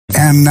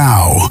And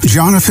now,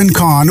 Jonathan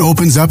Cahn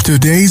opens up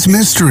today's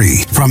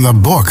mystery from the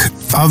Book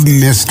of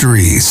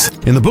Mysteries.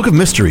 In the Book of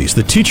Mysteries,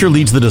 the teacher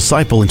leads the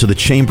disciple into the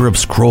Chamber of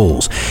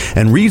Scrolls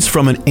and reads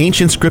from an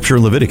ancient scripture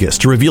in Leviticus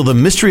to reveal the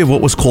mystery of what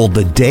was called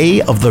the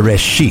Day of the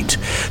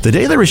Resheet. The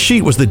Day of the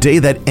Resheet was the day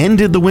that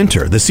ended the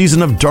winter, the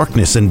season of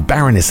darkness and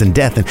barrenness and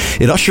death,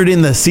 and it ushered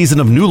in the season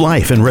of new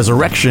life and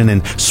resurrection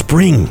and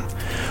spring.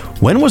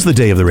 When was the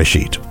Day of the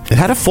Resheet? It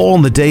had to fall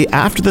on the day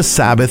after the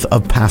Sabbath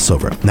of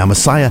Passover. Now,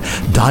 Messiah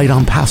died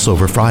on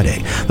Passover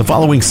Friday. The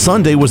following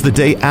Sunday was the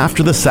day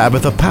after the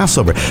Sabbath of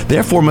Passover.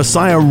 Therefore,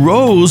 Messiah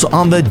rose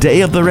on the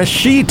Day of the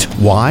Resheet.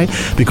 Why?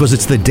 Because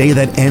it's the day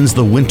that ends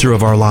the winter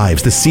of our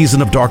lives, the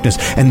season of darkness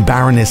and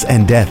barrenness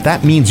and death.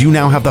 That means you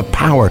now have the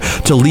power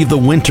to leave the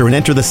winter and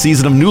enter the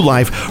season of new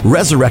life,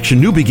 resurrection,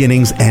 new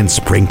beginnings, and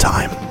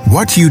springtime.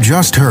 What you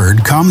just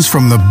heard comes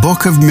from the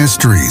Book of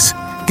Mysteries.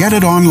 Get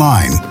it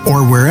online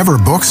or wherever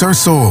books are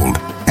sold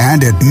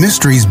and at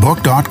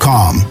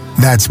mysteriesbook.com.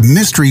 That's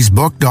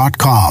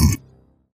mysteriesbook.com.